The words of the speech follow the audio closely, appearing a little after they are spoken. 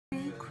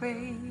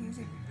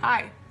crazy.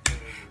 Hi.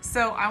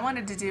 So I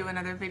wanted to do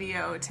another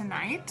video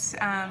tonight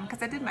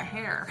because I did my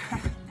hair.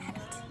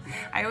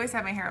 I always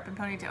have my hair up in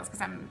ponytails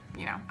because I'm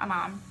a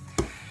mom.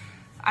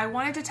 I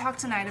wanted to talk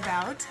tonight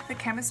about the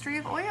chemistry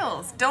of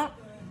oils. Don't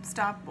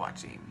stop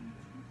watching.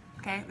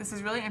 Okay, this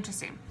is really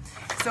interesting.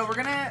 So we're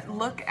gonna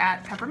look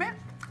at peppermint.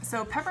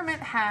 So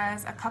peppermint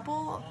has a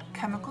couple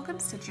chemical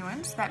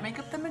constituents that make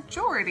up the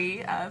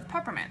majority of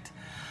peppermint.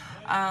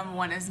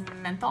 One is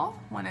menthol,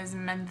 one is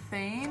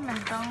menthone,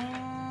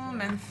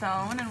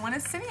 and one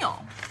is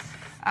cineol.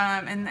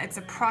 And it's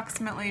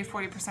approximately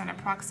 40%,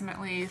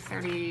 approximately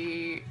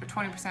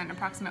 20%,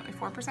 approximately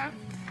 4%.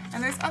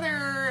 And there's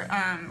other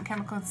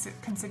chemical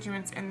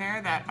constituents in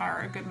there that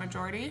are a good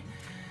majority.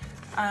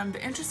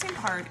 The interesting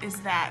part is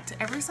that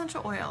every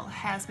essential oil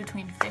has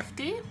between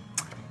 50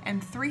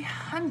 and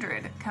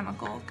 300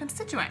 chemical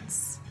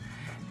constituents.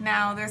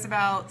 Now there's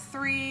about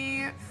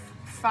 3,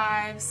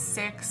 5,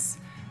 6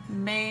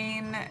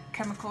 main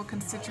chemical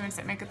constituents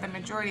that make up the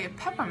majority of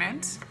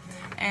peppermint,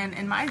 and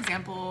in my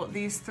example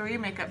these 3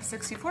 make up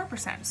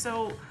 64%.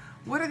 So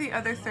what are the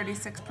other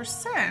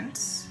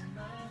 36%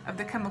 of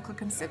the chemical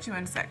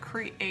constituents that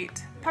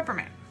create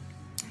peppermint?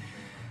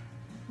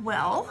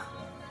 Well,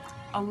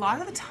 a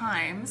lot of the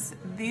times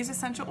these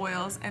essential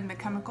oils and the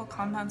chemical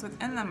compounds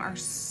within them are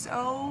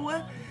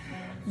so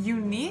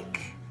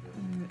unique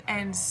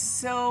and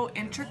so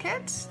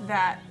intricate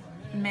that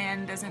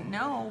man doesn't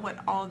know what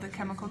all the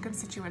chemical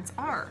constituents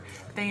are.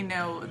 They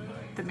know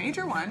the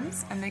major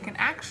ones, and they can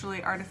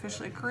actually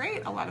artificially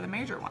create a lot of the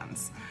major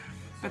ones.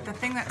 But the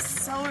thing that's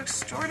so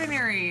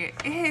extraordinary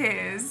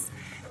is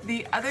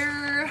the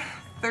other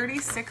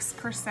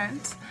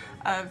 36%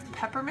 of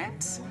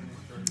peppermint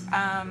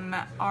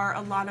are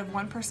a lot of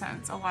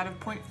 1%, a lot of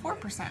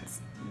 0.4%.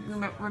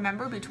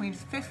 Remember,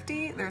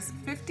 there's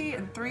 50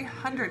 and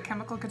 300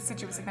 chemical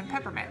constituents within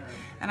peppermint,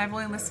 and I've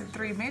only listed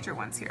 3 major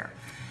ones here.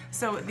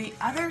 So the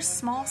other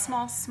small,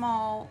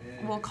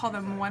 we'll call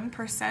them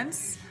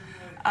 1%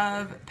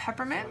 of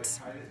peppermint,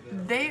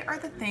 they are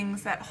the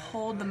things that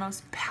hold the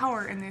most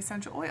power in the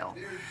essential oil.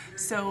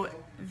 So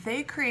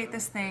they create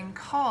this thing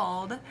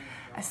called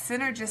a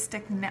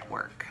synergistic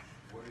network.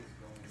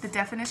 The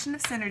definition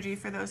of synergy,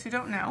 for those who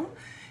don't know,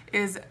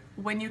 is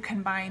when you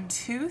combine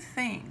 2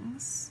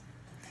 things,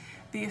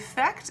 the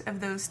effect of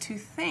those 2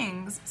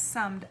 things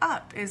summed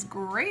up is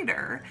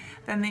greater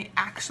than the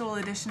actual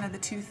addition of the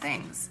 2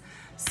 things.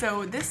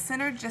 So this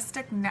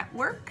synergistic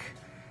network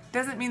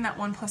doesn't mean that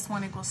 1 +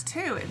 1 =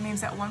 2, it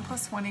means that 1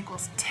 + 1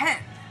 = 10.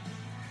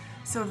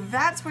 So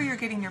that's where you're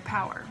getting your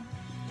power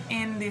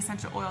in the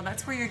essential oil.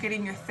 That's where you're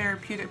getting your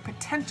therapeutic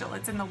potential.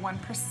 It's in the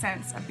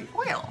 1% of the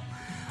oil.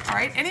 All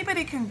right,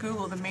 anybody can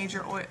Google the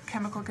major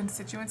chemical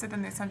constituents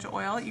within the essential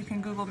oil. You can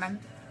Google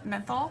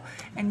menthol,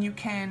 and you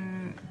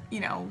can,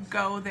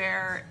 go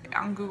there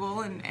on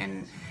Google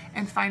and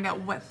find out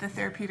what the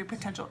therapeutic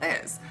potential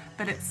is.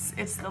 But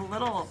it's the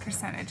little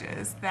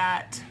percentages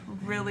that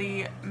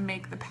really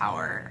make the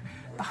power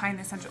behind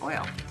the essential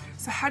oil.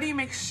 So how do you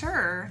make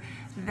sure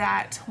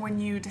that when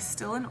you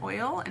distill an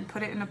oil and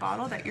put it in a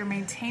bottle that you're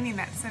maintaining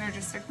that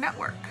synergistic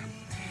network?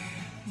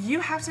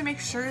 You have to make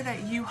sure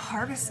that you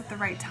harvest at the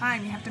right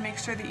time. You have to make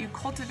sure that you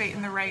cultivate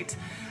in the right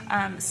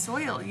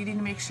soil. You need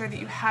to make sure that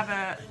you have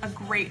a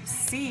great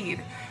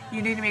seed.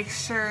 You need to make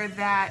sure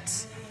that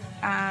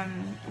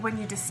when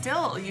you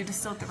distill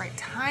at the right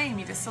time,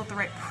 you distill at the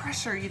right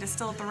pressure, you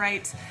distill at the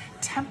right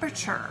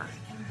temperature,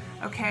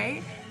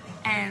 okay?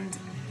 And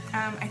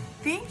I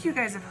think you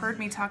guys have heard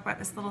me talk about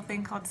this little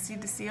thing called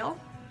seed to seal.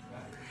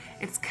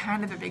 It's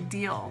kind of a big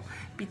deal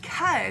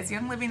because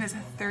Young Living is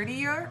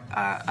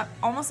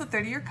almost a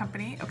 30-year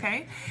company,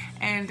 okay?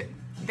 And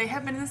they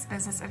have been in this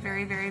business a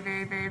very, very,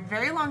 very, very,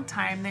 very long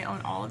time. They own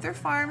all of their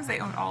farms, they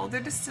own all of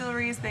their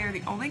distilleries. They are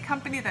the only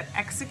company that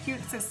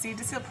executes the seed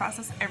to seal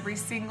process every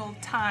single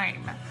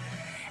time.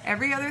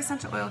 Every other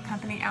essential oil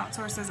company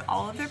outsources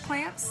all of their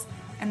plants,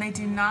 and they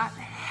do not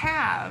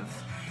have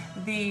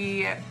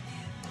the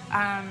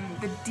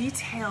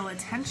detail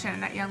attention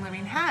that Young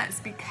Living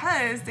has,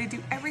 because they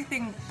do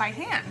everything by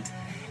hand,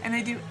 and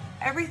they do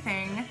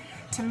everything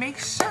to make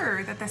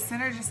sure that the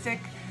synergistic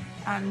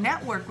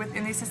network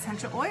within these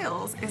essential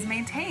oils is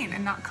maintained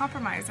and not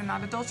compromised and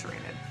not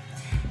adulterated.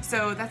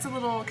 So that's a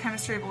little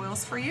chemistry of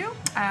oils for you,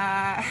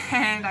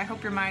 and I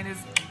hope your mind is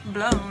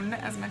blown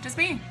as much as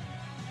me.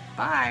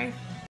 Bye.